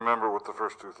Remember what the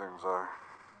first two things are.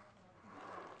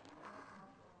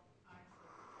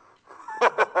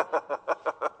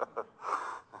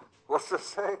 What's this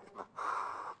say?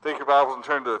 Take your Bibles and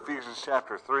turn to Ephesians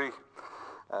chapter 3.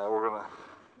 We're going to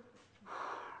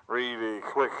read a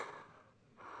quick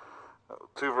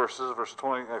two verses, verse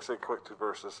 20. I say quick two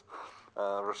verses,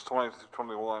 verse 20 through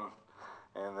 21,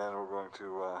 and then we're going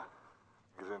to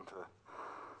get into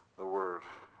the Word.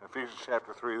 Ephesians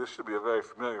chapter 3, this should be a very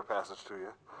familiar passage to you.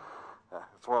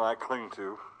 It's one I cling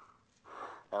to,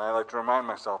 and I like to remind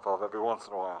myself of every once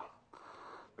in a while,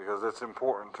 because it's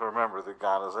important to remember that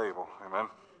God is able. Amen?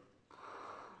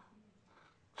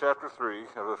 Chapter 3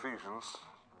 of Ephesians,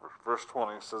 verse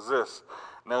 20, says this: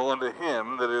 "Now unto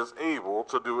him that is able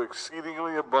to do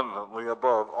exceedingly abundantly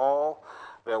above all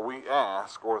that we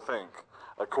ask or think,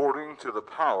 according to the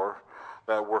power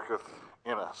that worketh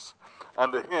in us.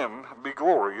 Unto him be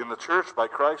glory in the church by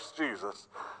Christ Jesus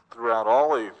throughout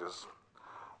all ages,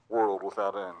 world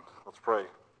without end." Let's pray.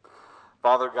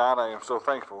 Father God, I am so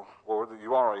thankful, Lord, that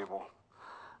you are able.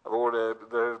 Lord,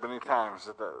 there have many times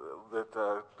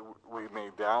that we may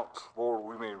doubt. Lord,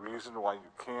 we may reason why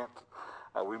you can't.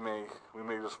 We may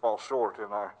just fall short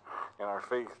in our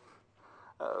faith.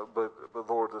 But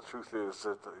Lord, the truth is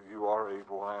that you are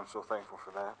able, and I am so thankful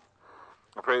for that.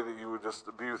 I pray that you would just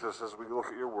be with us as we look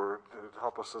at your word, and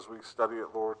help us as we study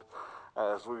it, Lord,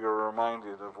 as we are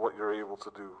reminded of what you're able to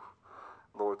do.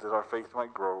 Lord, that our faith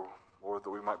might grow. Lord, that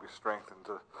we might be strengthened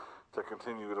to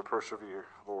continue to persevere.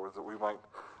 Lord, that we might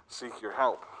seek your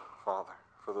help, Father,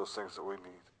 for those things that we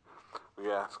need.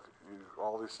 We ask you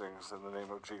all these things in the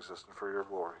name of Jesus and for your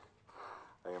glory.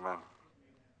 Amen.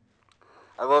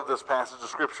 I love this passage of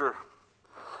Scripture.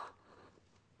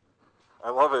 I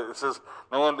love it. It says,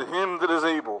 "Now unto him that is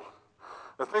able."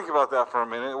 Now think about that for a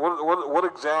minute. What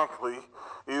exactly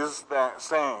is that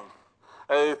saying?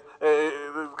 It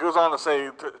goes on to say,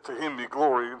 to him be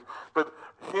glory, but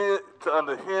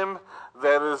unto him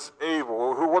that is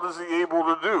able. What is he able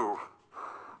to do?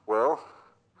 Well,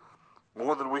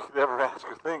 more than we could ever ask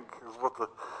or think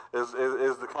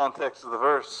is the context of the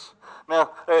verse.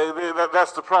 Now,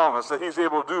 that's the promise, that he's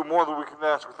able to do more than we can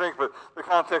ask or think, but the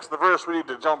context of the verse, we need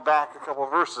to jump back a couple of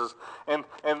verses and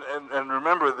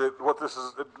remember that what this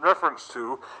is in reference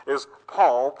to is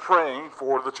Paul praying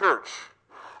for the church.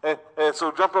 And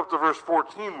so jump up to verse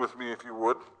 14 with me, if you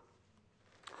would.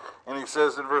 And he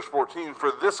says in verse 14, "For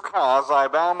this cause I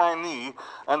bow my knee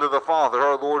unto the Father,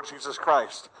 our Lord Jesus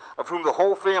Christ, of whom the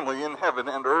whole family in heaven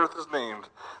and earth is named,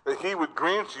 that he would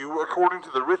grant you, according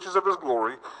to the riches of his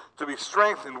glory, to be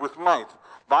strengthened with might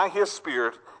by his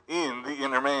Spirit in the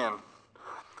inner man,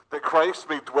 that Christ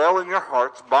may dwell in your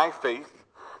hearts by faith,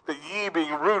 that ye,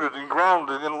 being rooted and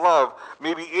grounded in love,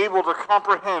 may be able to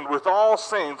comprehend with all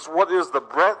saints what is the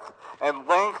breadth and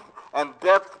length and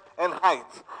depth and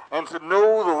height, and to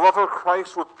know the love of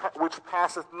Christ which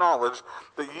passeth knowledge,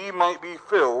 that ye might be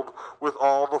filled with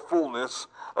all the fullness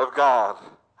of God.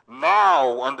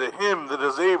 Now unto him that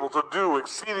is able to do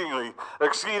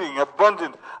exceeding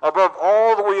abundant above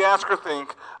all that we ask or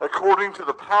think, according to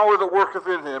the power that worketh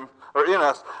in him, or in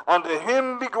us, unto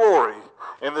him be glory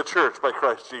in the church by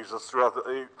Christ Jesus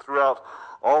throughout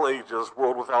all ages,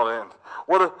 world without end."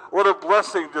 What a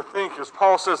blessing to think, as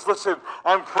Paul says, listen,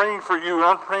 I'm praying for you,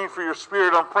 I'm praying for your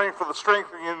spirit, I'm praying for the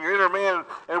strengthening in your inner man,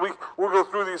 and we'll go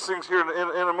through these things here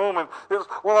in a moment.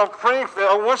 Well, I'm praying for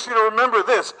that. I want you to remember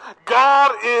this: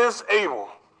 God is able.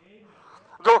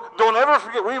 Don't ever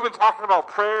forget, we've been talking about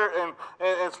prayer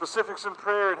and specifics in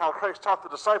prayer and how Christ taught the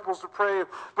disciples to pray.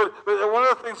 But one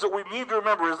of the things that we need to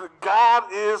remember is that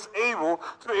God is able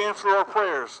to answer our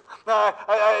prayers. Now,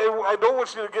 I don't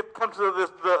want you to come to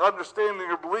the understanding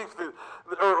or belief that,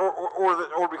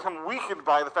 or become weakened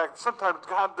by the fact that sometimes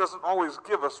God doesn't always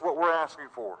give us what we're asking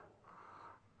for.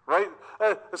 Right?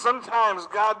 Sometimes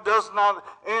God does not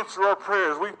answer our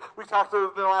prayers. We talked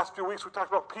in the last few weeks. We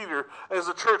talked about Peter as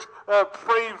the church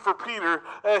prayed for Peter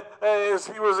as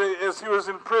he was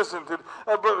imprisoned.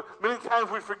 But many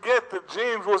times we forget that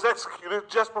James was executed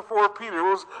just before Peter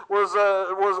was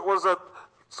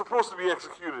supposed to be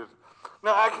executed.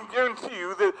 Now, I can guarantee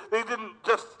you that they didn't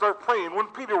just start praying when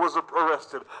Peter was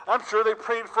arrested. I'm sure they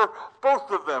prayed for both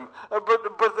of them.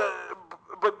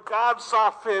 But God saw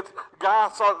fit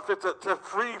to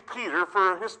free Peter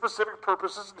for his specific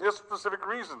purposes and his specific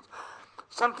reasons.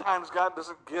 Sometimes God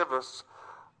doesn't give us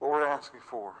what we're asking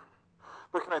for.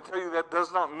 But can I tell you, that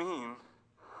does not mean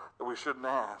that we shouldn't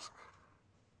ask.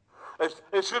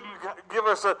 It shouldn't give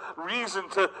us a reason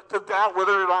to doubt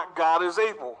whether or not God is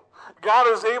able. God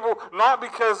is able not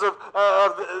because of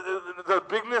the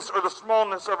bigness or the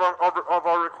smallness of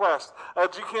our request.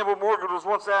 G. Campbell Morgan was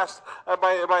once asked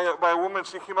by a woman.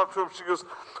 She came up to him. She goes,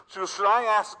 should I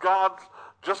ask God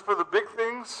just for the big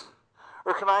things,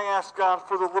 or can I ask God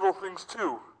for the little things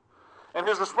too? And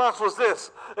his response was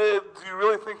this: do you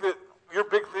really think that your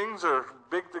big things are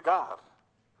big to God?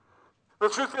 The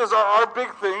truth is, our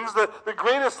big things, the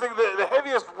greatest thing, the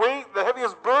heaviest weight, the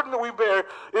heaviest burden that we bear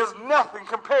is nothing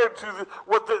compared to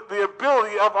what the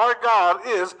ability of our God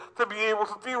is to be able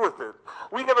to deal with it.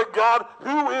 We have a God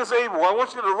who is able. I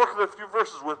want you to look at a few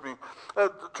verses with me.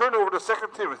 Turn over to 2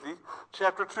 Timothy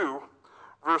chapter 2,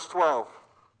 verse 12.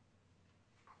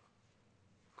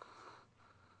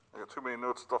 I got too many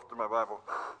notes stuffed in my Bible.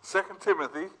 2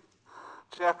 Timothy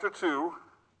chapter 2,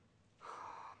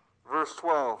 verse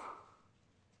 12.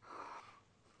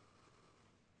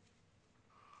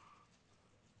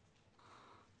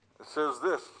 It says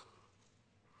this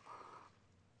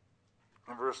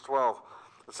in verse 12.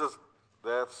 It says,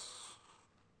 that's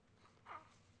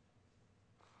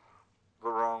the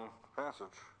wrong passage.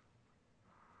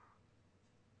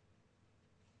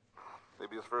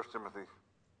 Maybe it's 1 Timothy.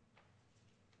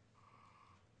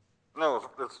 No,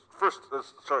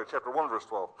 chapter 1, verse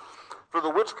 12. For the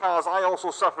which cause I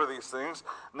also suffer these things.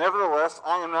 Nevertheless,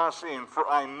 I am not ashamed, for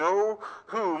I know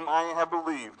whom I have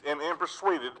believed, and am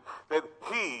persuaded that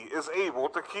he is able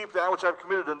to keep that which I have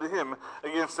committed unto him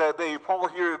against that day. Paul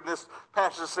here in this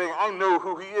passage is saying, I know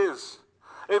who he is.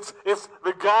 It's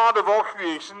the God of all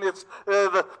creation. It's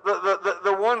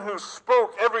the one who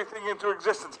spoke everything into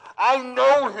existence. I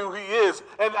know who he is,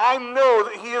 and I know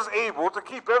that he is able to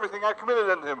keep everything I committed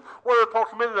unto him. What had Paul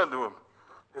committed unto him?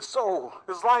 His soul,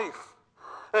 his life,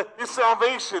 his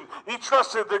salvation. He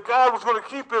trusted that God was going to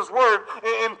keep his word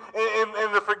in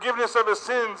the forgiveness of his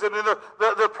sins, and in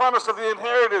the promise of the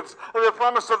inheritance, and the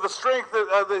promise of the strength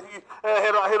that he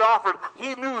had offered.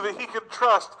 He knew that he could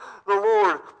trust the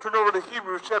Lord. Turn over to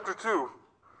Hebrews chapter 2.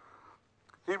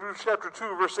 Hebrews chapter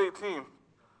 2, verse 18.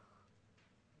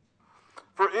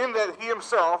 For in that he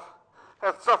himself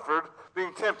hath suffered,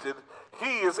 being tempted,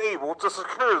 he is able to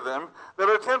succor them that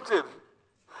are tempted.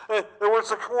 The word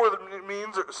succor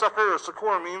means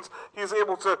he's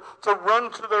able to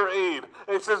run to their aid.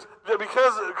 It says that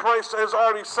because Christ has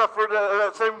already suffered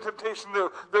that same temptation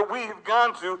that we have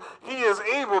gone to, he is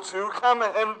able to come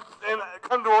and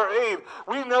come to our aid.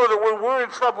 We know that when we're in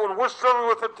trouble and we're struggling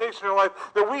with temptation in life,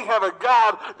 that we have a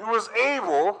God who is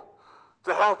able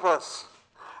to help us.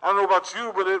 I don't know about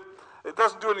you, but it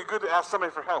doesn't do any good to ask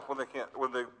somebody for help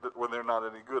when they're not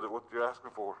any good at what you're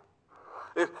asking for.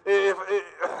 If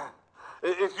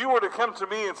you were to come to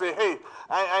me and say, hey,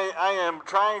 I am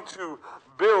trying to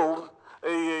build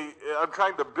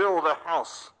a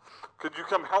house. Could you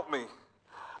come help me?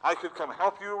 I could come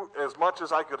help you as much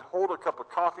as I could hold a cup of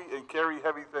coffee and carry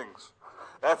heavy things.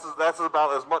 That's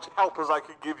about as much help as I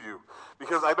could give you,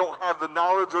 because I don't have the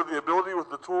knowledge or the ability with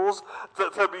the tools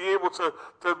to be able to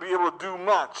do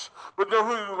much. But know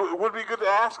who would be good to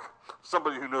ask?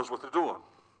 Somebody who knows what they're doing.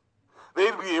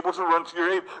 They'd be able to run to your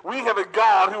aid. We have a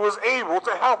God who is able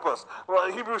to help us. Well,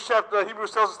 Hebrews tells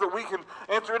us that we can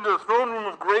enter into the throne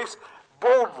room of grace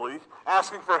boldly,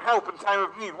 asking for help in time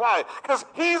of need. Why? Because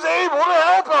he's able to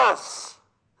help us.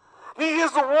 He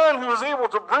is the one who is able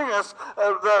to bring us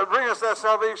that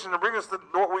salvation and bring us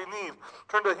what we need.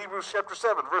 Turn to Hebrews chapter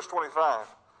 7, verse 25.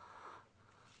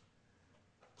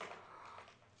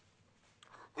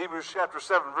 Hebrews chapter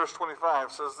 7, verse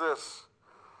 25 says this.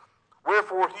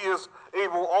 Wherefore he is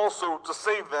able also to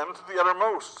save them to the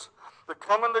uttermost, that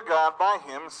come unto God by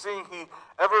him, seeing he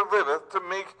ever liveth to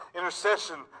make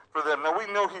intercession for them. Now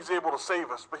we know he's able to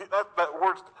save us, but that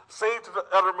word save to the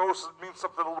uttermost means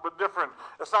something a little bit different.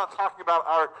 It's not talking about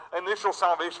our initial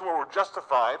salvation where we're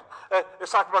justified.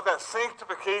 It's talking about that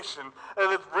sanctification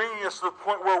that's bringing us to the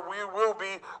point where we will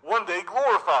be one day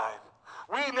glorified.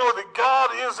 We know that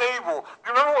God is able.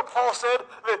 Do you remember what Paul said?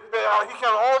 That he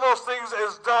counted all those things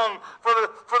as done for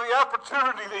the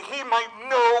opportunity that he might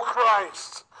know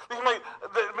Christ. That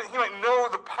he might know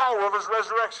the power of his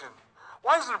resurrection.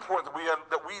 Why is it important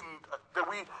that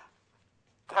we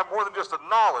have more than just a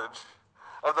knowledge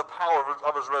of the power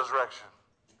of his resurrection?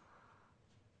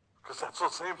 Because that's the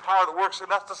same power that works in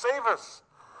us to save us.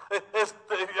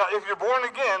 If you're born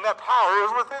again, that power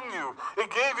is within you.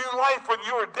 It gave you life when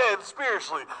you were dead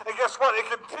spiritually. And guess what? It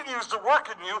continues to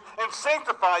work in you and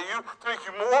sanctify you to make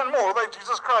you more and more like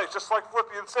Jesus Christ. Just like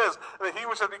Philippians says, that he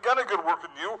which has begun a good work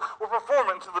in you will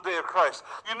perform it until the day of Christ.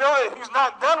 You know that he's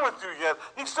not done with you yet.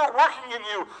 He's still working in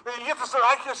you. And you get to say,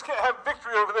 I just can't have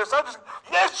victory over this.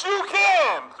 Yes, you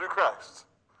can through Christ.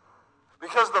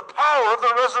 Because the power of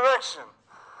the resurrection.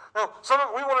 Now,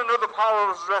 we want to know the power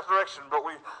of his resurrection, but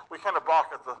we kind of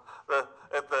balk at the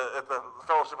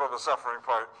fellowship of the suffering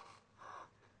part.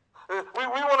 We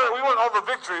want all the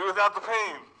victory without the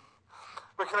pain.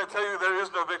 But can I tell you, there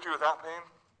is no victory without pain?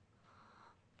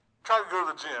 Try to go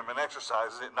to the gym and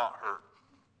exercise and it not hurt.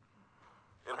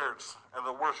 It hurts. And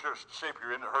the worse shape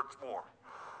you're in, it hurts more.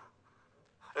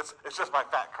 It's just my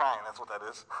fat crying. That's what that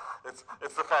is. It's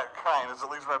the fat crying as it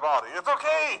leaves my body. It's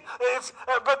okay.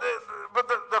 But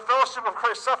the fellowship of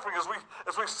Christ's suffering as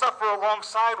we suffer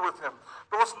alongside with him.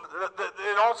 But listen,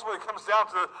 it ultimately comes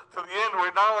down to the end where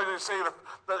not only does he say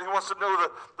that he wants to know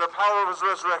the power of his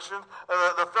resurrection,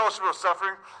 the fellowship of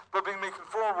suffering, but being made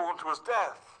conformable into his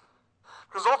death.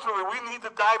 Because ultimately we need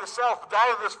to die to self, die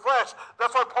to this flesh.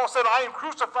 That's why Paul said, I am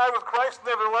crucified with Christ,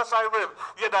 nevertheless I live.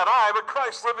 Yet not I, but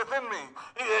Christ liveth in me.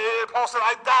 Paul said,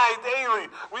 I die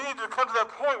daily. We need to come to that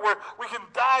point where we can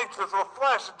die to the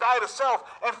flesh, die to self,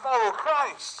 and follow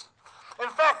Christ.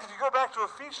 In fact, if you go back to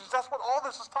Ephesians, that's what all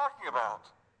this is talking about.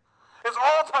 It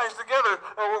all ties together.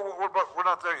 But we're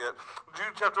not there yet.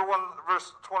 Jude chapter 1,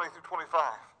 verse 20 through 25.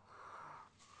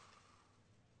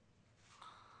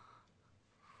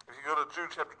 If you go to Jude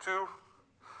chapter 2,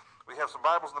 we have some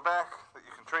Bibles in the back that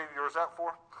you can trade yours out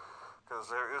for,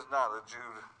 because there is not a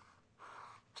Jude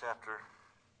chapter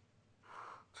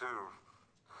 2.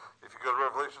 If you go to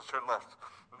Revelations, turn left.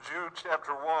 Jude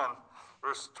chapter 1,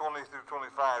 verse 20 through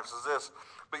 25 says this,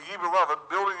 But ye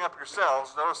beloved, building up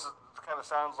yourselves, notice it kind of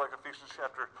sounds like Ephesians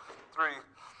chapter 3,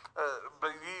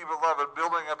 But ye beloved,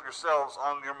 building up yourselves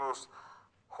on your most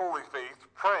holy faith,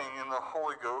 praying in the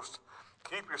Holy Ghost,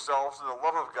 keep yourselves in the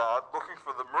love of God, looking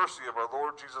for the mercy of our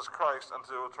Lord Jesus Christ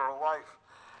unto eternal life.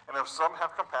 And if some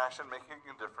have compassion, making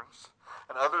indifference,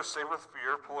 and others save with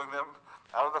fear, pulling them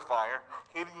out of the fire,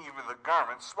 hating even the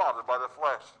garments spotted by the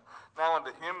flesh. Now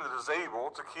unto him that is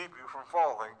able to keep you from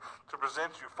falling, to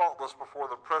present you faultless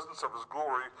before the presence of his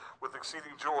glory with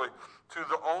exceeding joy. To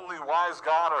the only wise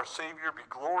God, our Savior, be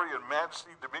glory and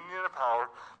majesty, dominion and power,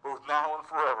 both now and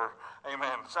forever.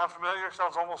 Amen. Sound familiar?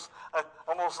 Sounds almost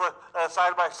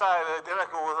side by side,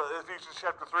 identical with Ephesians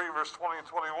chapter 3, verse 20 and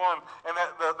 21, and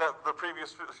the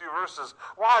previous few verses.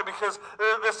 Why? Because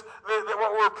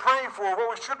what we're praying for, what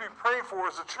we should be praying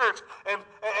for as a church, and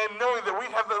knowing that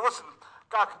we have the, listen,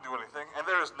 God can do anything, and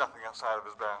there is nothing outside of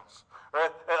his bounds,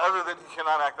 right? Other than he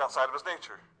cannot act outside of his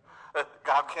nature.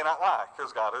 God cannot lie,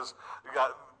 because God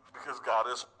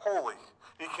is holy.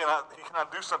 He cannot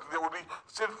do something that would be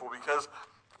sinful, because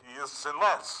he is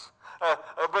sinless.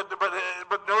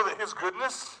 But know that his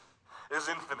goodness is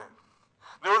infinite.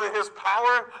 Know that his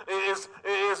power is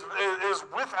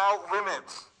without limit.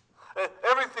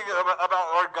 Everything about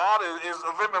our God is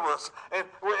limitless. And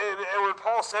when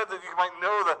Paul said that you might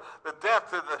know the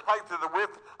depth and the height and the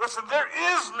width, listen, there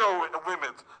is no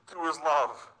limit to his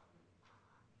love.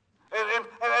 And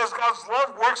as God's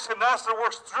love works in us and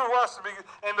works through us,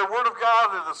 and the Word of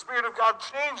God and the Spirit of God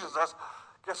changes us,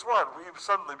 guess what? We've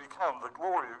suddenly become the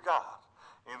glory of God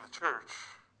in the church.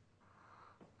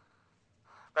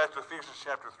 Back to Ephesians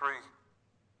chapter 3.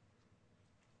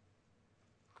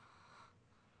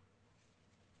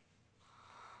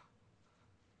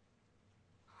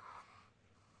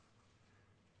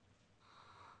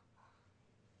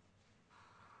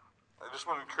 I just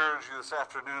want to encourage you this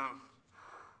afternoon,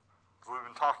 as we've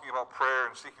been talking about prayer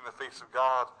and seeking the face of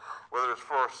God, whether it's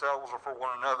for ourselves or for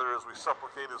one another, as we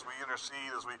supplicate, as we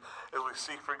intercede, as we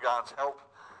seek for God's help,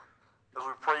 as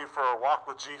we pray for our walk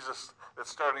with Jesus that's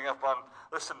starting up on,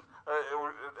 listen,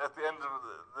 at the end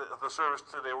of the service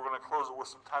today, we're going to close it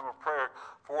with some time of prayer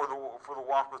for the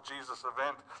Walk with Jesus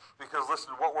event. Because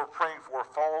listen, what we're praying for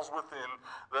falls within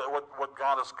what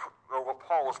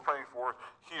Paul is praying for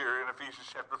here in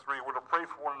Ephesians chapter 3. We're to pray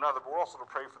for one another, but we're also to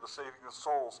pray for the saving of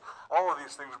souls. All of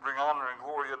these things bring honor and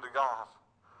glory unto God.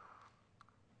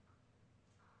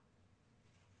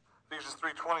 Ephesians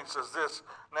 3:20 says this,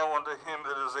 Now unto him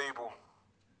that is able.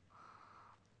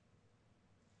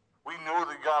 We know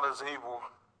that God is able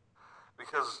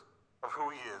because of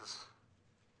who he is.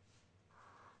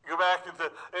 You go back into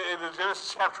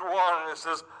Genesis chapter 1, and it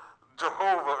says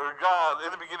Jehovah, or God,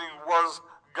 in the beginning was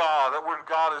God. That word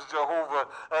God is Jehovah,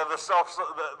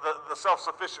 the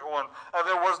self-sufficient one.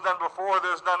 There was none before,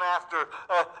 there's none after.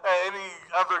 Any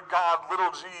other God,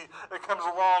 little g, that comes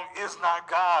along is not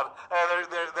God.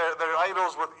 They're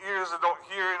idols with ears that don't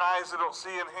hear, and eyes that don't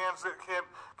see, and hands that can't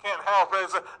help.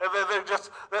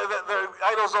 They're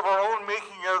idols of our own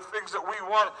making, of things that we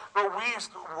want, but we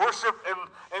worship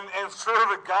and serve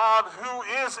a God who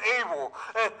is able.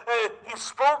 He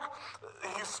spoke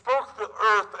the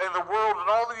earth and the world and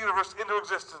all the universe into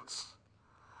existence.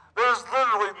 There's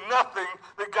literally nothing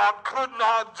that God could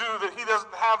not do, that he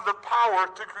doesn't have the power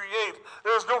to create.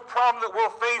 There's no problem that we'll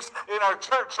face in our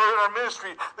church or in our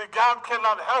ministry that God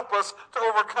cannot help us to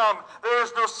overcome. There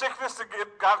is no sickness that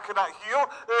God cannot heal.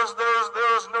 There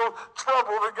is no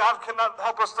trouble that God cannot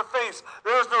help us to face.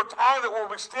 There is no time that we'll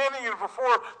be standing in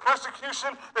before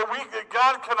persecution that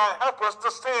God cannot help us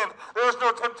to stand. There is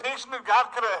no temptation that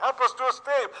God cannot help us to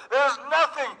escape. There is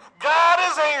nothing. God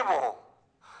is able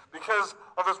because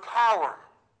of his power.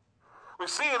 We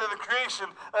see it in the creation.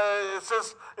 It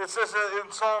says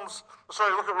in Psalms,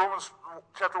 look at Romans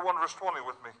chapter 1, verse 20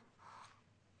 with me.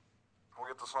 We'll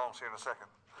get to Psalms here in a second.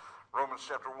 Romans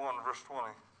chapter 1, verse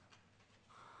 20.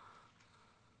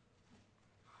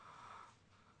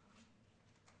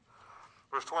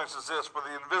 Verse 20 says this, "For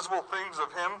the invisible things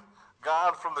of him,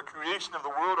 God, from the creation of the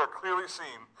world are clearly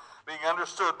seen, being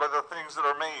understood by the things that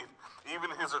are made, even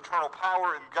his eternal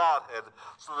power and Godhead,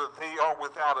 so that they are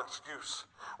without excuse."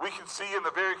 We can see in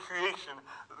the very creation,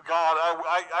 God,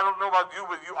 I don't know about you,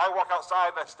 but I walk outside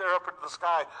and I stare up into the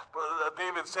sky. But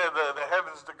David said, the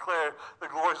heavens declare the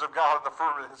glories of God and the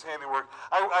firmament of his handiwork.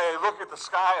 I look at the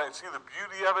sky and I see the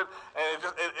beauty of it, and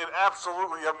it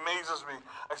absolutely amazes me.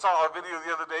 I saw a video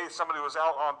the other day. Somebody was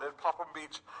out at Popham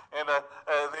Beach, and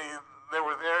they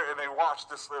were there and they watched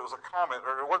this. It was a comet,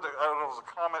 or I don't know if it was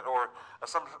a comet or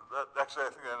some. Actually, I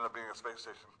think it ended up being a space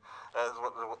station. Now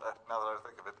that I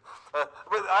think of it, but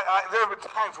there have been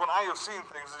times when I have seen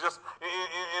things that just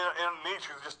in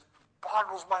nature that just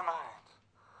boggles my mind.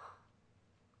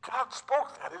 God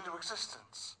spoke that into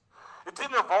existence. It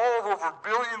didn't evolve over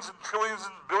billions and trillions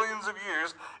and billions of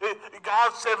years.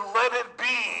 God said, "Let it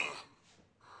be,"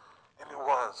 and it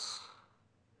was.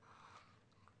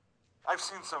 I've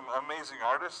seen some amazing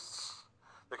artists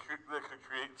that could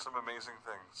create some amazing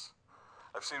things.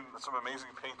 I've seen some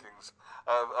amazing paintings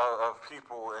of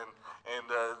people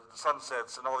and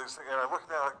sunsets and all these things. And I look at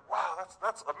that like, wow,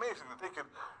 that's amazing that they could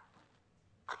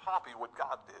copy what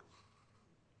God did.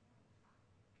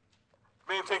 It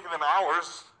may have taken them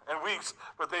hours and weeks,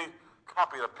 but they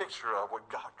copied a picture of what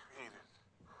God created.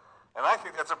 And I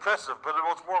think that's impressive, but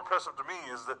what's more impressive to me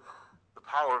is the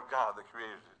power of God that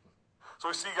created it. So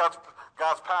we see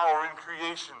God's power in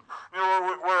creation. You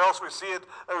know where else we see it?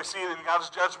 We see it in God's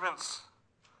judgments.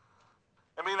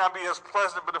 It may not be as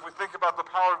pleasant, but if we think about the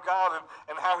power of God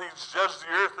and how he's judged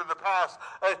the earth in the past,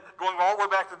 going all the way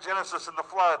back to Genesis and the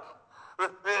flood.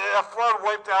 A flood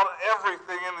wiped out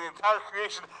everything in the entire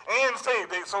creation and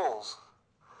saved 8 souls.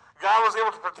 God was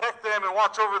able to protect them and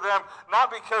watch over them, not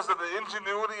because of the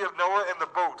ingenuity of Noah and the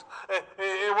boat.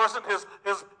 It wasn't his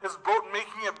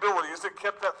boat-making abilities that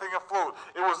kept that thing afloat.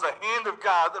 It was the hand of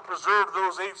God that preserved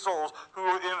those 8 souls who,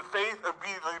 in faith,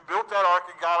 obediently built that ark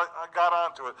and got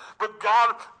onto it. But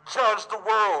God judged the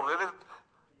world, and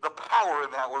the power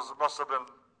in that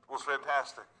was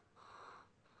fantastic.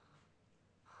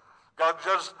 God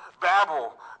judged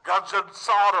Babel. God judged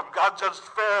Sodom. God judged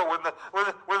Pharaoh when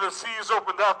the seas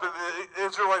opened up and the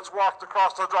Israelites walked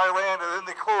across the dry land and then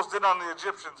they closed in on the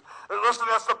Egyptians. And listen,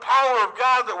 that's the power of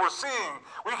God that we're seeing.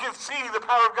 We can see the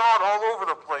power of God all over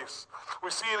the place. We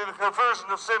see it in the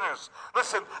conversion of sinners.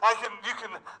 Listen,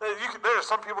 there are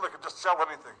some people that can just sell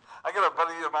anything. I got a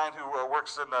buddy of mine who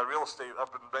works in real estate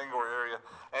up in the Bangor area,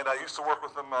 and I used to work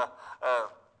with him.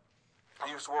 I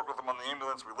used to work with him on the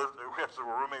ambulance. We actually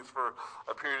were roommates for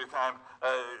a period of time.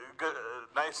 Good,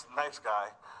 nice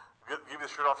guy. Give you the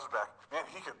shirt off his back. Man,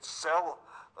 he could sell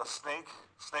a snake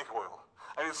oil.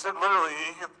 I mean, literally,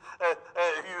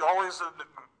 he always,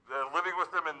 living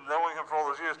with him and knowing him for all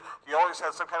those years, he always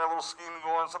had some kind of little scheme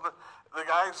going, something. The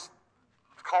guys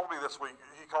called me this week.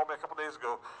 He called me a couple days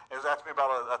ago and was asking me about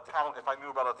a town, if I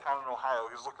knew about a town in Ohio.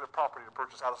 He's looking at property to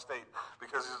purchase out of state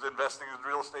because he's investing in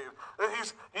real estate.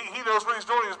 He knows what he's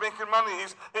doing. He's making money.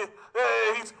 He's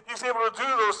able to do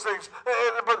those things.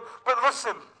 But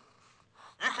listen,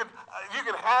 you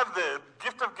can have the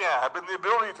gift of gab and the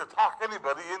ability to talk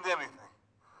anybody into anything,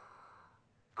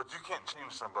 but you can't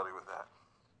change somebody with that.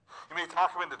 You may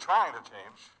talk them into trying to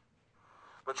change.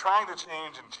 But trying to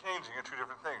change and changing are 2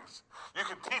 different things. You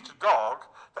can teach a dog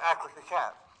to act like a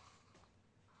cat.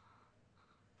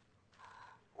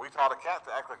 We taught a cat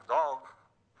to act like a dog.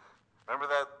 Remember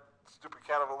that stupid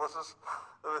cat of Alyssa's?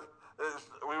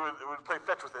 We would play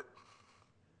fetch with it.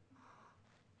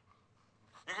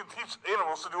 You can teach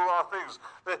animals to do a lot of things.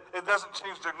 It doesn't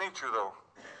change their nature, though.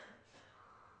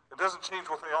 It doesn't change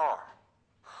what they are.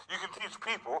 You can teach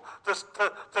people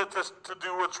to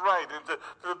do what's right and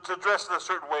to dress in a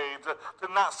certain way,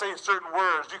 to not say certain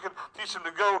words. You can teach them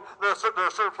to go. There are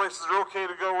certain places that are okay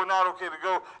to go and not okay to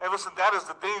go. And listen, that is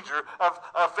the danger of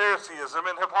Phariseeism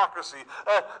and hypocrisy.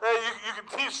 You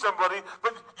can teach somebody,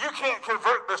 but you can't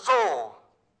convert their soul.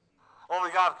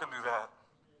 Only God can do that.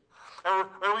 And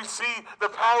when we see the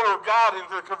power of God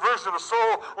into the conversion of a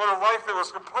soul, when a life that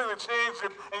was completely changed, and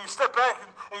you step back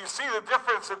and you see the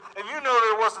difference, and you know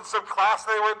there wasn't some class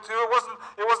they went to, it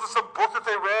wasn't some book that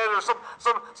they read, or some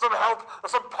help, or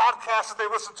some podcast that they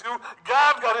listened to.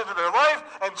 God got into their life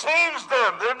and changed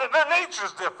them. Their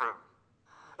nature's different.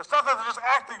 It's not that they're just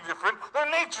acting different, their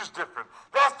nature's different.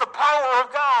 That's the power of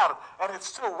God. And it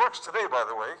still works today, by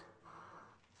the way.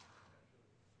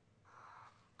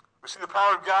 We see the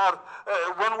power of God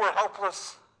when we're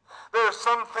helpless. There are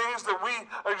some things that we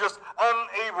are just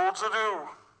unable to do.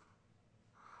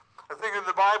 I think in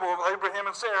the Bible of Abraham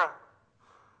and Sarah,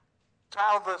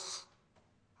 childless.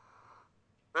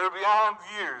 They're beyond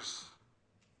years.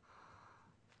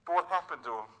 But what happened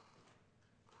to them?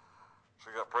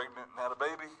 She got pregnant and had a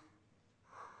baby.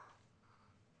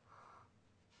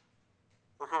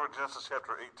 Look over at Genesis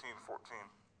chapter 18:14.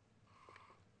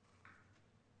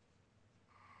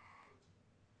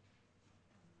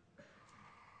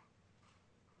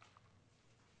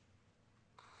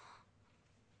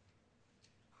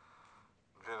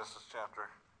 Genesis chapter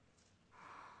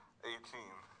 18.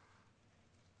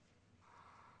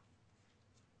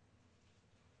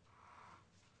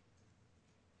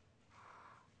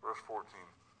 Verse 14.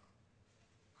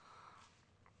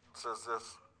 It says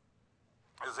this.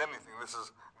 This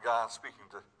is God speaking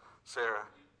to Sarah.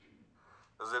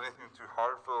 Is anything too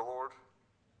hard for the Lord?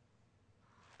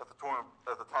 At the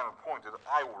time appointed,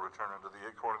 I will return unto thee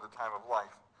according to the time of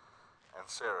life, and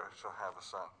Sarah shall have a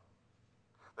son.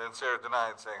 Then Sarah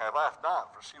denied, saying, I laughed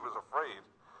not, for she was afraid.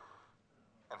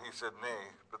 And he said,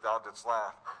 Nay, but thou didst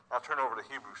laugh. Now turn over to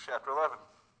Hebrews chapter 11.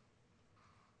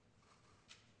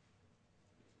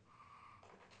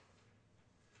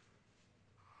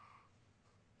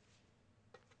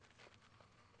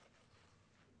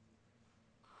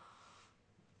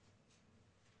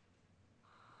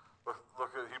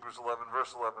 Look at Hebrews 11,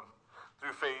 verse 11.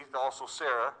 Through faith, also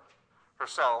Sarah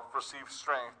herself received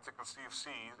strength to conceive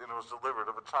seed and was delivered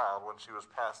of a child when she was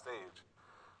past age.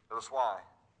 Notice why.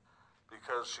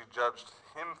 Because she judged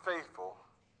him faithful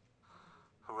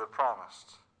who had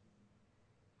promised.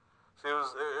 See, it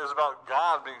was about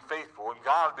God being faithful and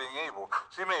God being able.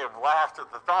 She may have laughed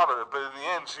at the thought of it, but in the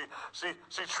end,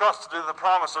 she trusted in the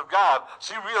promise of God.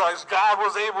 She realized God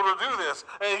was able to do this,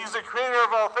 and He's the creator of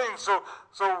all things. So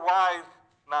why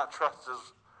not trust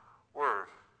His word?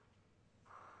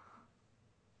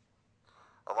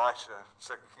 Elisha,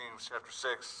 2 Kings chapter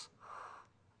 6,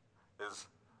 is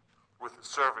with his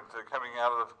servant coming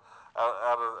out of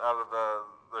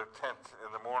their tent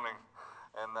in the morning,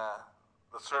 and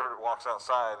the servant walks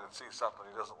outside and sees something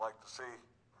he doesn't like to see.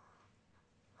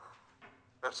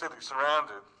 Their city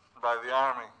surrounded by the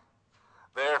army,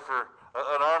 there for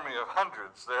an army of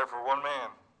hundreds, there for one man.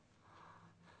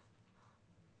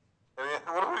 And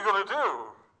what are we going to do?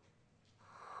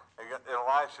 And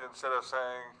Elisha, instead of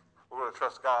saying, we're going to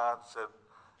trust God, said,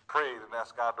 prayed and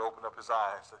asked God to open up his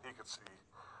eyes so he could see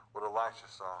what Elisha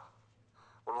saw.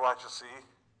 What did Elisha see?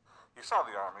 He saw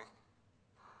the army,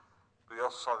 but he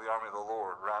also saw the army of the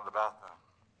Lord round about them.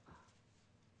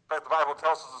 In fact, the Bible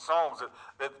tells us in Psalms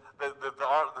that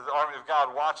the army of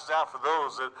God watches out for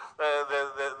those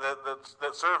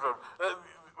that serve him.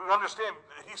 We understand,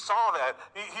 he saw that.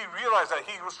 He realized that.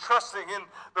 He was trusting in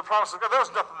the promise of God. There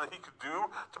was nothing that he could do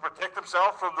to protect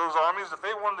himself from those armies. If they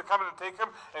wanted to come in and take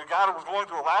him, and God was going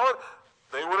to allow it,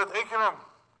 they would have taken him.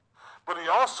 But he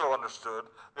also understood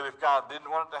that if God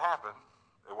didn't want it to happen,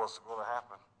 it wasn't going to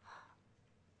happen.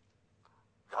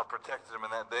 God protected him in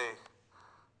that day.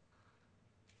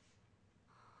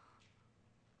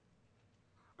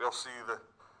 We'll see the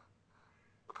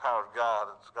power of God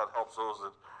as God helps those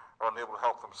that are unable to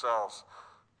help themselves.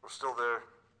 We're still there.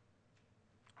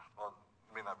 Well,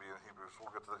 it may not be in Hebrews.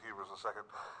 We'll get to the Hebrews in a second.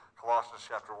 Colossians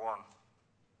chapter 1.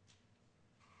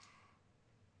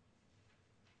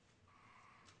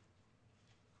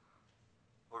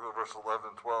 Look at verse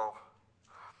 11 and 12.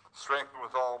 Strengthened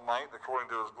with all might, according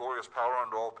to his glorious power,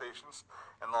 unto all patience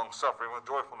and long-suffering with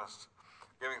joyfulness,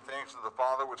 giving thanks to the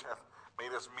Father, which hath made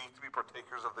us meet to be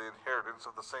partakers of the inheritance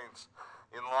of the saints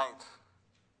in light.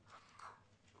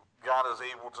 God is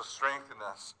able to strengthen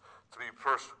us to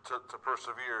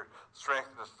persevere,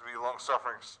 strengthen us to be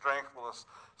long-suffering, strengthen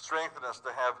us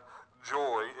to have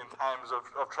joy in times of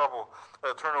trouble.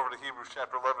 Turn over to Hebrews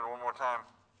chapter 11 one more time.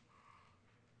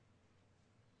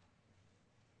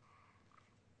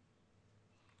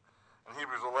 In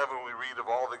Hebrews 11, we read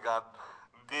of all that God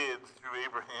did through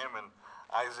Abraham and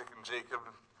Isaac and Jacob,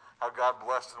 how God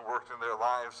blessed and worked in their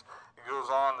lives. It goes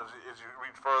on as you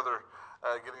read further,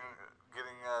 getting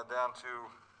down to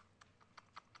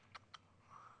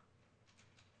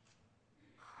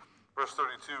verse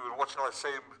 32. And what shall I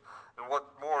say? And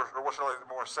what shall I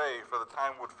more say? For the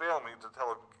time would fail me to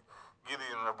tell of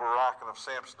Gideon, of Barak, and of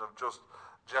Samson, of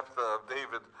Jephthah, of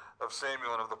David, of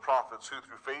Samuel, and of the prophets, who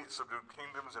through faith subdued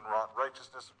kingdoms and wrought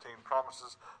righteousness, obtained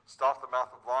promises, stopped the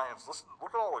mouth of lions. Listen,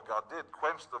 look at all what God did.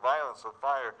 Quenched the violence of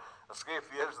fire, escaped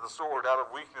the edge of the sword, out of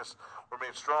weakness were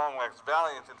made strong, waxed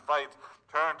valiant in fight,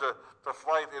 turned to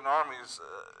flight in armies,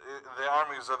 the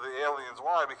armies of the aliens.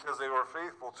 Why? Because they were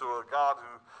faithful to a God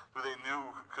who they knew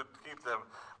could keep them.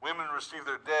 Women received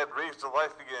their dead, raised to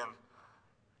life again,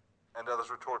 and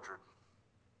others were tortured,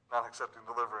 not accepting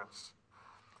deliverance,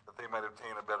 that they might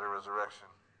obtain a better resurrection.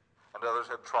 And others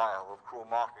had trial of cruel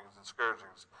mockings and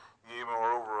scourgings, yea,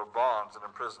 moreover, of bonds and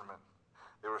imprisonment.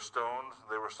 They were stoned,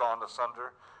 they were sawn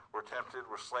asunder, were tempted,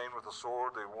 were slain with the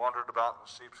sword. They wandered about in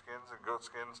sheepskins and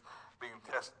goatskins, being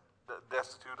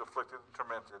destitute, afflicted, and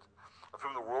tormented, of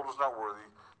whom the world was not worthy.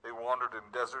 They wandered in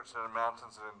deserts and in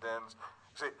mountains and in dens,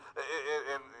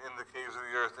 in the caves of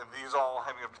the earth. And these all,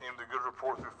 having obtained a good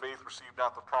report through faith, received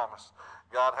not the promise,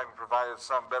 God having provided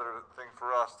some better thing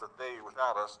for us, that they,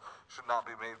 without us, should not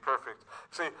be made perfect.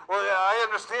 Say, well, yeah, I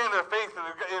understand their faith,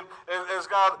 and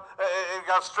as God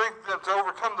strengthened them to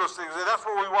overcome those things. And that's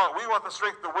what we want. We want the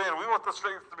strength to win. We want the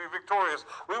strength to be victorious.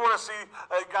 We want to see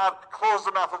God close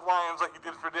the mouth of lions like he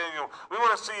did for Daniel. We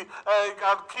want to see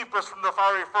God keep us from the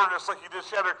fiery furnace like he did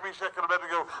Shadrach, Meshach, and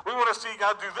Abednego. We want to see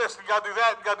God do this, and God do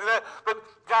that, and God do that. But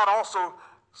God also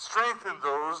strengthened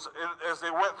those as they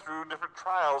went through different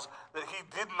trials that he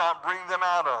did not bring them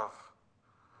out of.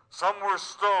 Some were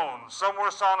stoned, some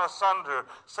were sawn asunder,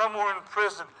 some were in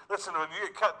prison. Listen, when you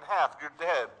get cut in half, you're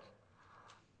dead.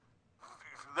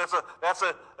 That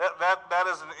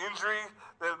is an injury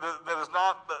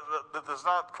that does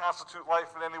not constitute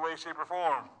life in any way, shape, or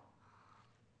form.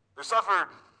 They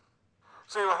suffered.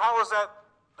 Say, well, how is that?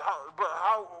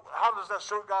 How does that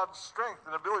show God's strength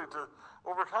and ability to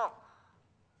overcome?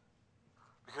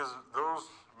 Because those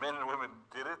men and women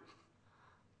did it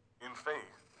in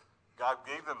faith. God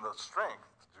gave them the strength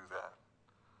to do that.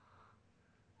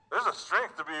 There's a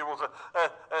strength to be able to.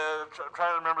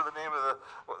 Trying to remember the name of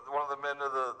one of the men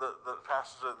of the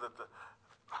pastors that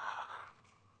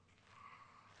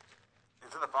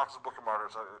he's in the Fox's Book of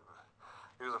Martyrs.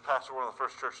 He was a pastor of one of the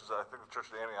first churches, I think the church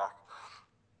of Antioch.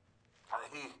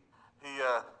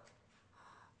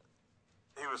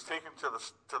 He was taken to the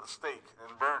stake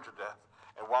and burned to death.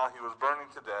 And while he was burning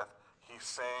to death, he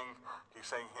sang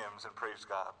hymns and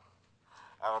praised God.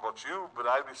 I don't know about you, but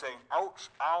I'd be saying, ouch,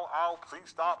 ow, ow,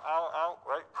 please stop, ow, ow,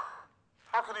 right?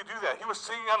 How could he do that? He was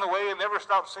singing on the way and never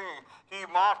stopped singing. He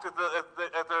mocked at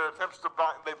their attempts to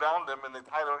bind. They bound him and they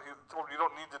tied him. He told them, you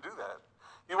don't need to do that.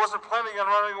 He wasn't planning on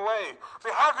running away.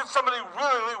 See, how could somebody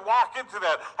willingly walk into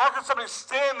that? How could somebody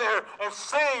stand there and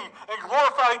sing and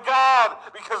glorify God?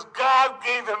 Because God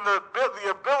gave him the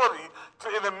ability to,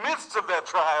 in the midst of that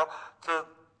trial, to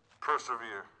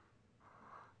persevere.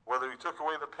 Whether he took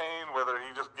away the pain, whether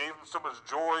he just gave him so much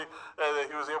joy that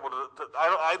he was able to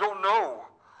I don't know.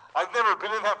 I've never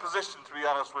been in that position, to be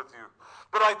honest with you.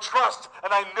 But I trust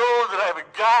and I know that I have a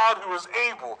God who is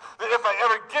able, that if I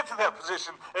ever get to that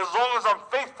position, as long as I'm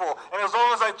faithful and as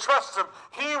long as I trust him,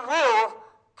 he will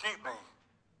keep me.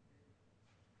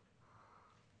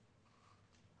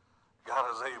 God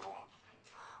is able.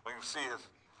 We can see it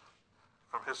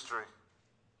from history.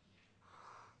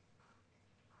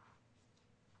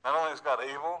 Not only is God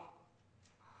able,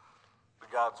 but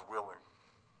God's willing.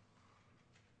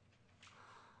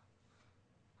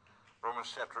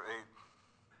 Romans chapter 8.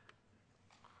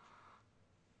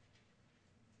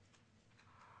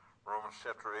 Romans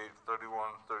chapter 8, 31,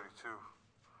 32.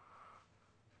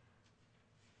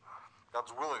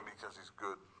 God's willing because he's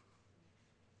good.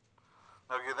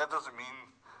 Now again, that doesn't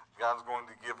mean God's going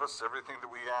to give us everything that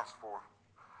we ask for.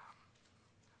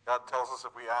 God tells us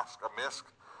if we ask amiss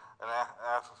and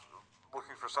ask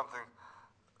looking for something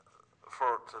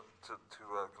to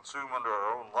consume under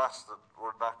our own lust, that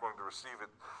we're not going to receive it.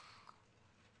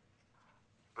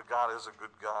 But God is a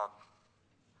good God.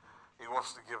 He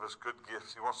wants to give us good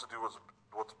gifts. He wants to do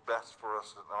what's best for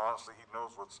us. And honestly, he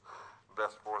knows what's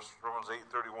best for us. Romans 8,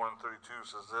 31 and 32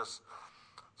 says this.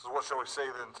 It says, what shall we say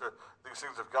then to these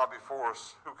things? If God be for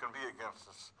us, who can be against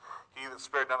us? He that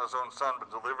spared not his own son,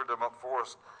 but delivered him up for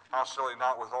us, how shall he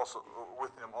not with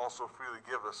him also freely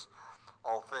give us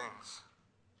all things?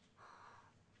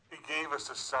 He gave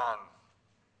us his son.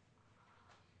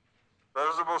 That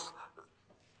is the most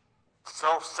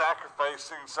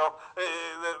self-sacrificing,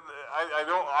 I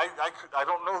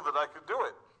don't know that I could do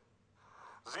it.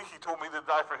 Zeke told me to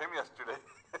die for him yesterday.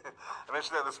 I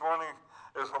mentioned that this morning.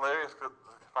 It was hilarious because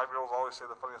 5-year-olds always say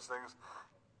the funniest things.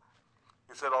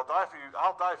 He said, I'll die for you,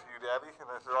 Daddy.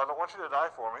 And I said, I don't want you to die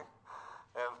for me.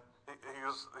 And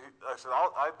I said,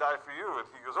 I'd die for you. And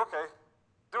he goes, okay,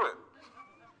 do it.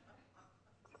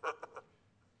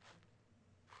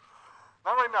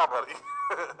 Not right now, buddy.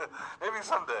 Maybe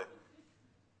someday.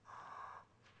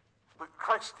 But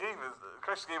Christ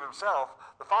gave himself.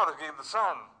 The Father gave the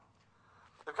Son.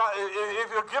 If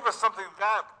he'll give us something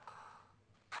that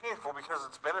painful because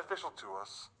it's beneficial to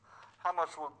us, how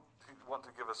much will he want to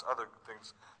give us other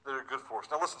things that are good for us?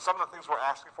 Now listen, some of the things we're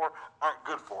asking for aren't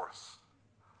good for us.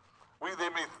 They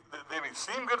may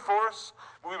seem good for us.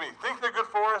 We may think they're good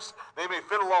for us. They may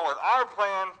fit along with our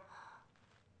plan,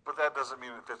 but that doesn't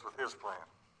mean it fits with his plan.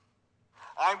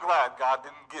 I'm glad God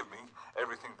didn't give me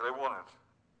everything that I wanted.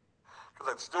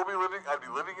 Because I'd be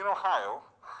living in Ohio,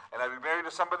 and I'd be married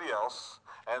to somebody else,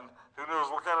 and who knows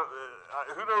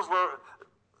where.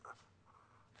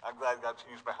 I'm glad God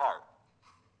changed my heart.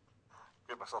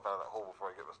 Get myself out of that hole before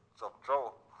I get myself in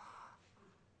trouble.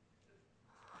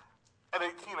 At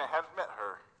 18, I hadn't met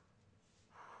her.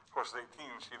 Of course, at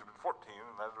 18, she'd have been 14,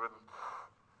 and I'd have been...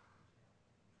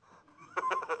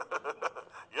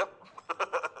 Yep.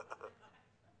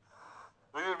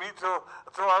 We didn't meet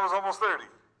until I was almost 30.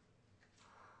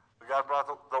 But God brought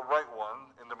the right one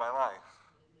into my life,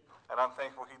 and I'm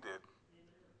thankful he did.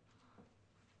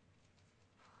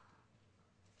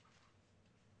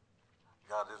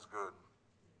 God is good.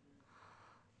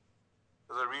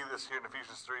 As I read this here in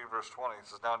Ephesians 3, verse 20, it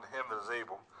says, now to him that is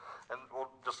able, and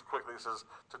just quickly it says,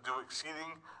 to do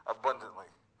exceeding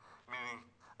abundantly, meaning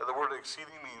that the word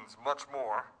exceeding means much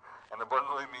more, and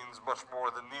abundantly means much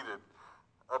more than needed,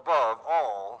 above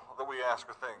all that we ask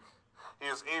or think. He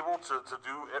is able to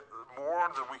do more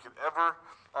than we could ever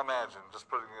imagine, just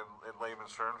putting it in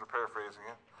layman's terms or paraphrasing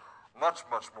it, much,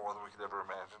 much more than we could ever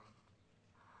imagine.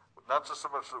 But not just so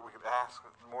much that we could ask,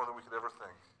 but more than we could ever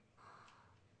think.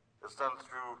 It's done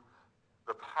through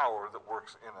the power that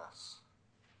works in us.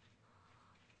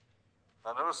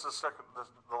 Now notice the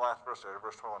last verse there,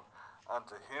 verse 21.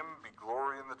 Unto him be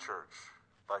glory in the church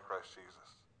by Christ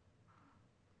Jesus.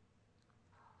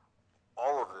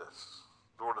 All of this,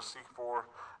 the Lord to seek for,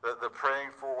 the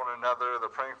praying for one another, the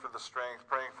praying for the strength,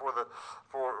 praying for the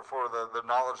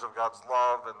knowledge of God's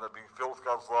love, and the being filled with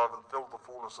God's love and filled with the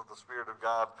fullness of the Spirit of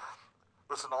God.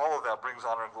 Listen, all of that brings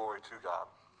honor and glory to God.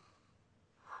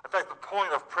 In fact, the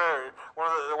point of prayer, one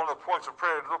of the points of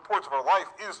prayer, the points of our life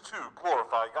is to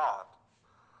glorify God.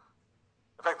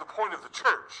 In fact, the point of the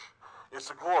church is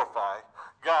to glorify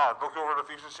God. Look over at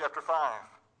Ephesians chapter 5.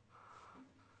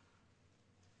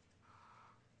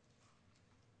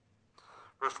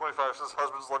 Verse 25 says,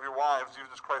 husbands, love your wives, even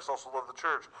as Christ also loved the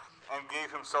church, and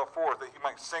gave himself forth, that he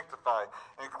might sanctify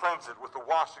and cleanse it with the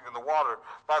washing in the water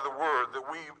by the word, that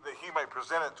he might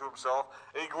present it to himself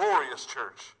a glorious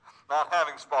church, not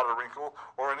having spot or wrinkle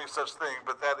or any such thing,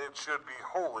 but that it should be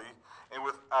holy and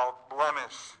without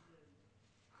blemish.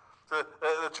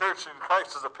 The church in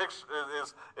Christ is pictured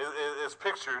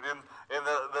in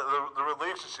the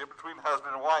relationship between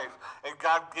husband and wife. And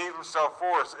God gave himself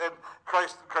for us. And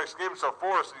Christ gave himself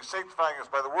for us, and he's sanctifying us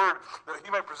by the word, that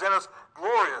he might present us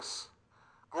glorious.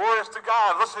 Glorious to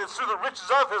God. Listen, it's through the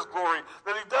riches of his glory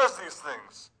that he does these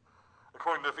things,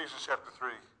 according to Ephesians chapter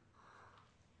 3.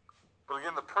 But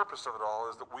again, the purpose of it all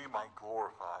is that we might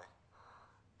glorify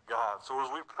God. So as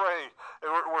we pray,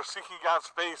 and we're seeking God's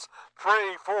face,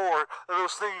 pray for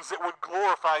those things that would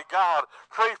glorify God.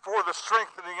 Pray for the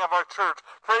strengthening of our church.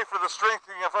 Pray for the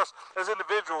strengthening of us as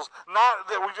individuals. Not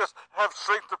that we just have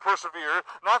strength to persevere,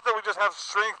 not that we just have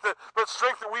strength, but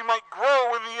strength that we might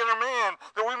grow in the inner man,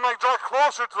 that we might draw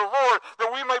closer to the Lord,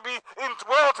 that we might be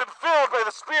indwelt and filled by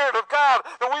the Spirit of God,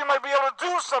 that we might be able to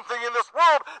do something in this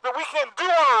world that we can't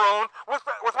do on our own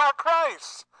without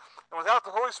Christ and without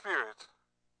the Holy Spirit.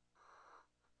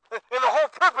 And the whole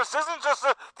purpose isn't just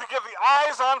to get the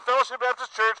eyes on Fellowship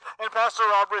Baptist Church and Pastor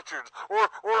Rob Richards, or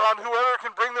on whoever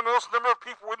can bring the most number of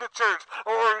people into church,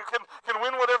 or can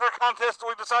win whatever contest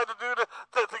we decide to do to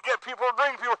get people, to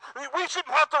bring people. We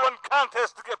shouldn't have to run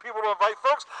contests to get people to invite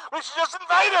folks. We should just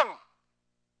invite them.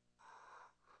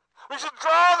 We should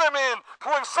draw them in,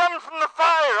 pulling some from the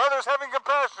fire, others having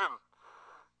compassion.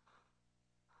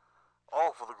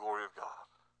 All for the glory of God.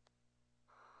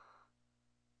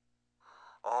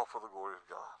 All for the glory of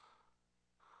God.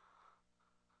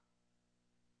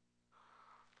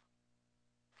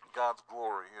 God's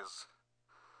glory is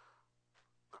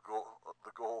the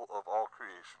the goal of all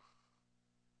creation.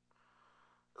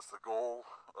 It's the goal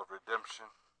of redemption,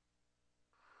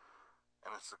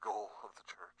 and it's the goal of the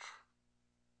church.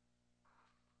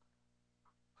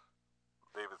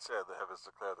 David said, the heavens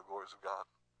declare the glories of God.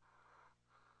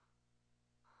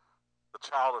 The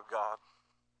child of God,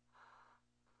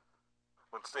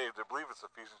 when saved, I believe it's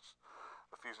Ephesians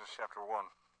chapter 1.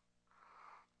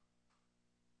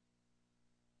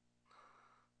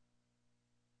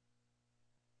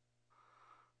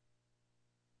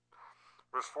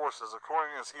 Verse 4 says,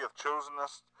 according as he hath chosen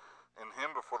us in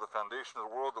him before the foundation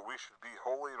of the world, that we should be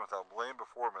holy and without blame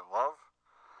before him in love,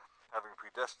 having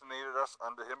predestinated us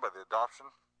unto him under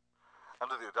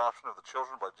the adoption of the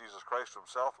children by Jesus Christ to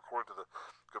himself, according to the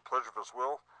good pleasure of his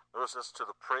will. Notice this, to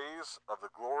the praise of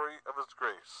the glory of his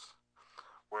grace,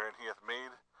 wherein he hath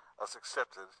made us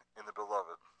accepted in the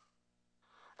beloved,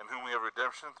 in whom we have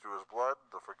redemption through his blood,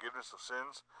 the forgiveness of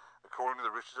sins, according to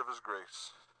the riches of his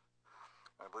grace.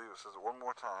 I believe it says it one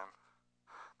more time,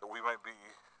 that we might be,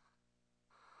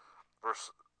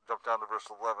 jump down to verse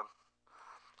 11,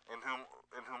 in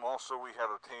whom also we have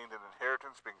obtained an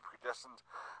inheritance, being predestined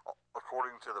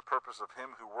according to the purpose of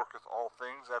him who worketh all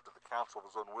things after the counsel of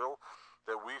his own will,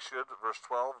 that we should, verse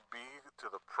 12, be to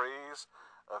the praise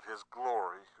of his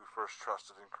glory, who first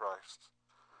trusted in Christ.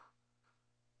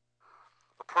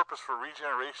 The purpose for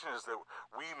regeneration is that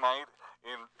we might,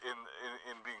 in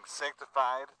being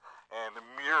sanctified and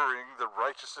mirroring the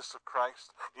righteousness of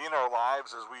Christ in our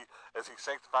lives as he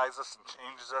sanctifies us and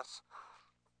changes us,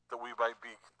 that we might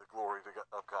be the glory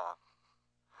of God.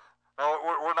 Now,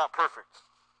 we're not perfect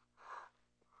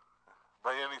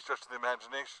by any stretch of the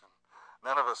imagination.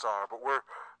 None of us are, but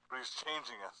he's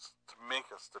changing us to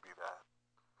make us to be that.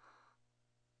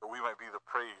 That we might be the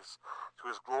praise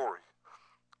to his glory.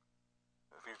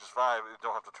 Ephesians 5, you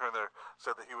don't have to turn there,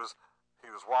 said that he was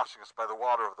washing us by the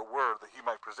water of the word, that he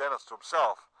might present us to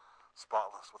himself,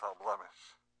 spotless, without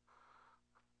blemish.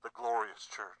 The glorious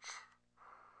church.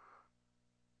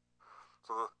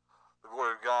 So the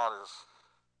glory of God is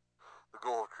the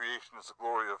goal of creation. It's the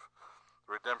glory of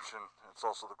redemption. It's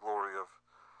also the glory of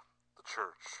the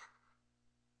church.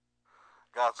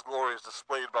 God's glory is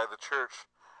displayed by the church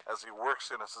as he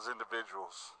works in us as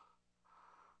individuals,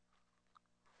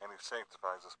 and he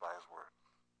sanctifies us by his word.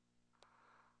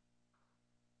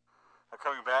 Now,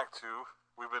 coming back to,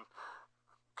 we've been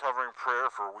covering prayer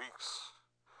for weeks.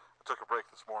 I took a break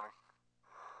this morning.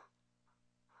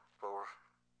 But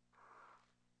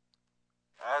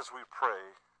as we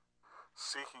pray,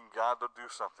 seeking God to do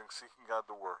something, seeking God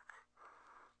to work,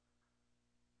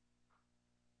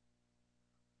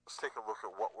 let's take a look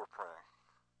at what we're praying.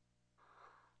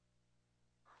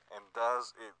 And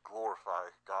does it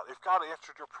glorify God? If God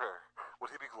answered your prayer,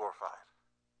 would he be glorified?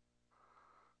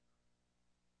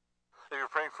 If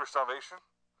you're praying for salvation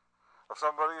of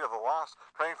somebody, of the lost,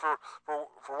 praying for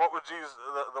what would Jesus,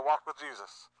 the walk with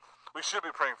Jesus. We should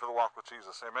be praying for the walk with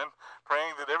Jesus, amen?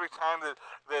 Praying that every time that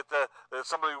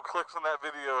somebody clicks on that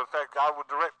video, in fact, God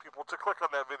would direct people to click on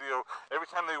that video every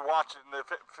time they watch it, and the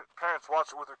parents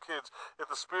watch it with their kids, that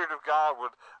the Spirit of God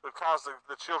would cause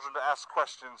the children to ask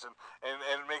questions and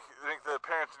make the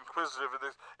parents inquisitive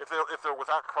if they're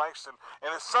without Christ, and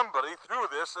if somebody,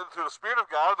 through this, and through the Spirit of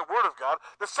God, the Word of God,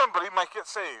 that somebody might get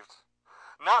saved.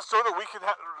 Not so that we can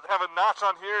have a notch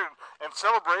on here and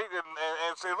celebrate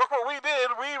and say, look what we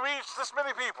did, we reached this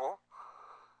many people,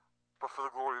 but for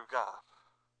the glory of God.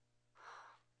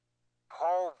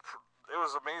 It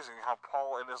was amazing how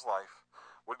Paul in his life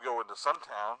would go into some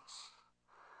towns,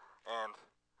 and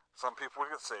some people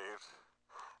would get saved,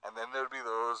 and then there would be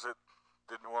those that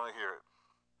didn't want to hear it.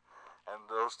 And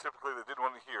those typically that didn't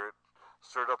want to hear it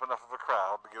stirred up enough of a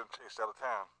crowd to get him chased out of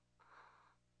town.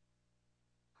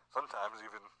 Sometimes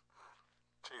even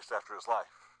chased after his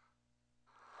life.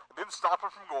 It didn't stop him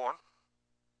from going.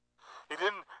 He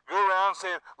didn't go around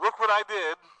saying, look what I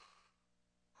did.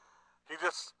 He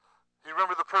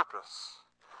remembered the purpose.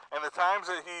 And the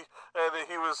times that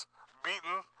he was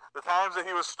beaten, the times that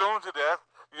he was stoned to death,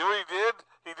 you know what he did?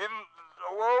 He didn't,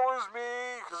 woe is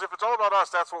me, because if it's all about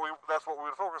us, that's what we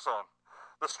would focus on.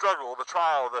 The struggle, the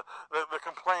trial, the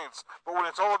complaints. But when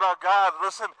it's all about God,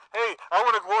 listen, hey, I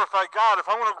want to glorify God. If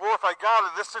I want to glorify God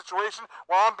in this situation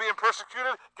while I'm being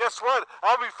persecuted, guess what?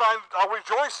 I'll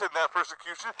rejoice in that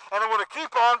persecution, and I'm going to keep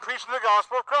on preaching the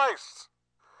gospel of Christ.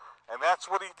 And that's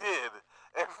what he did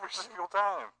every single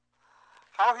time.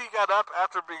 How he got up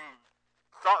after they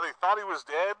thought he was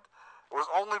dead, was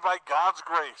only by God's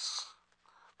grace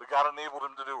that God enabled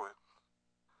him to do it.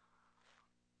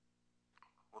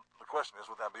 The question is,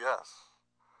 would that be us?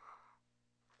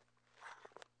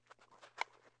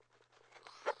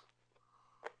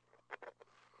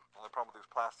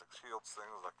 plastic shields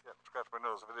things. I can't scratch my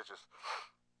nose if it itches.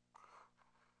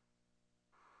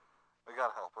 May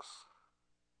God help us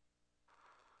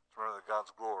to remember that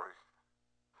God's glory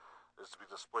is to be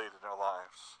displayed in our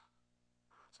lives.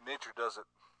 So nature does it.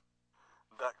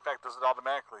 In fact, does it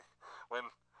automatically. When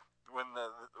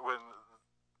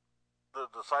the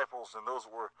disciples and those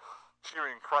who were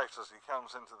cheering Christ as he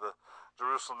comes into the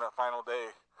Jerusalem that final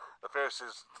day, the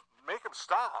Pharisees make him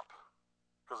stop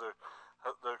because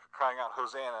they're crying out,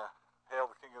 Hosanna,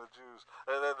 hail the King of the Jews.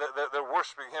 They're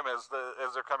worshiping him as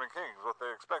their coming king, what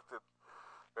they expected.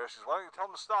 The Pharisees, why don't you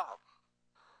tell them to stop?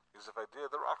 Because if I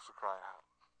did, the rocks would cry out.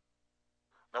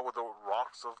 Now, would the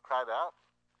rocks have cried out?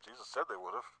 Jesus said they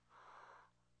would have.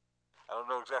 I don't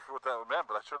know exactly what that would mean,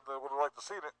 but I sure would have liked to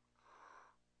see it.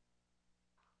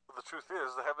 But the truth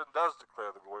is, the heaven does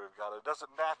declare the glory of God. It does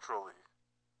it naturally.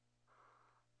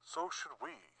 So should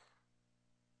we.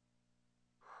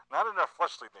 Not in our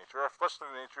fleshly nature. Our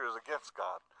fleshly nature is against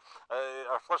God.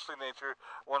 Our fleshly nature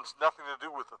wants nothing to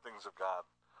do with the things of God.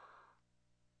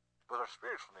 But our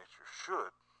spiritual nature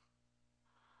should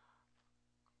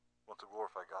want to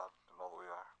glorify God in all that we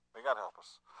are. May God help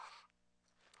us.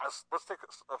 Let's take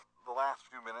the last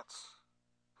few minutes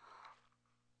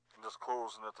and just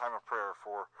close in a time of prayer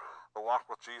for the walk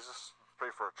with Jesus.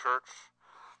 Pray for our church.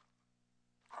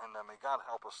 And may God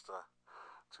help us to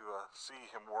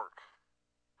see him work.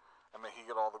 And may he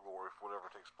get all the glory for whatever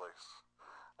takes place.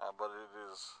 But it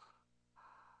is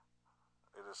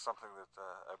something that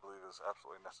I believe is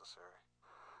absolutely necessary.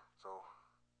 So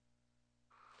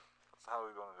that's how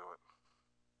we're going to do it.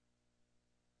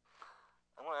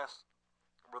 I'm going to ask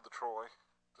Brother Troy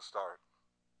to start.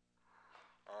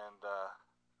 And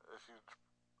if you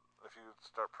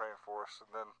start praying for us,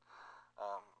 and then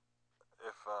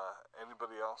if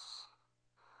anybody else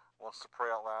wants to pray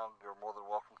out loud, you're more than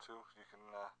welcome to. You can,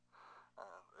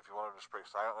 if you want to just pray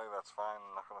silently, that's fine.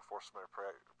 I'm not going to force somebody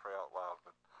to pray out loud.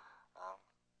 But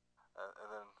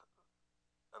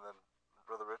and then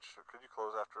Brother Rich, could you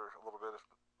close after a little bit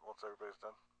once everybody's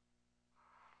done?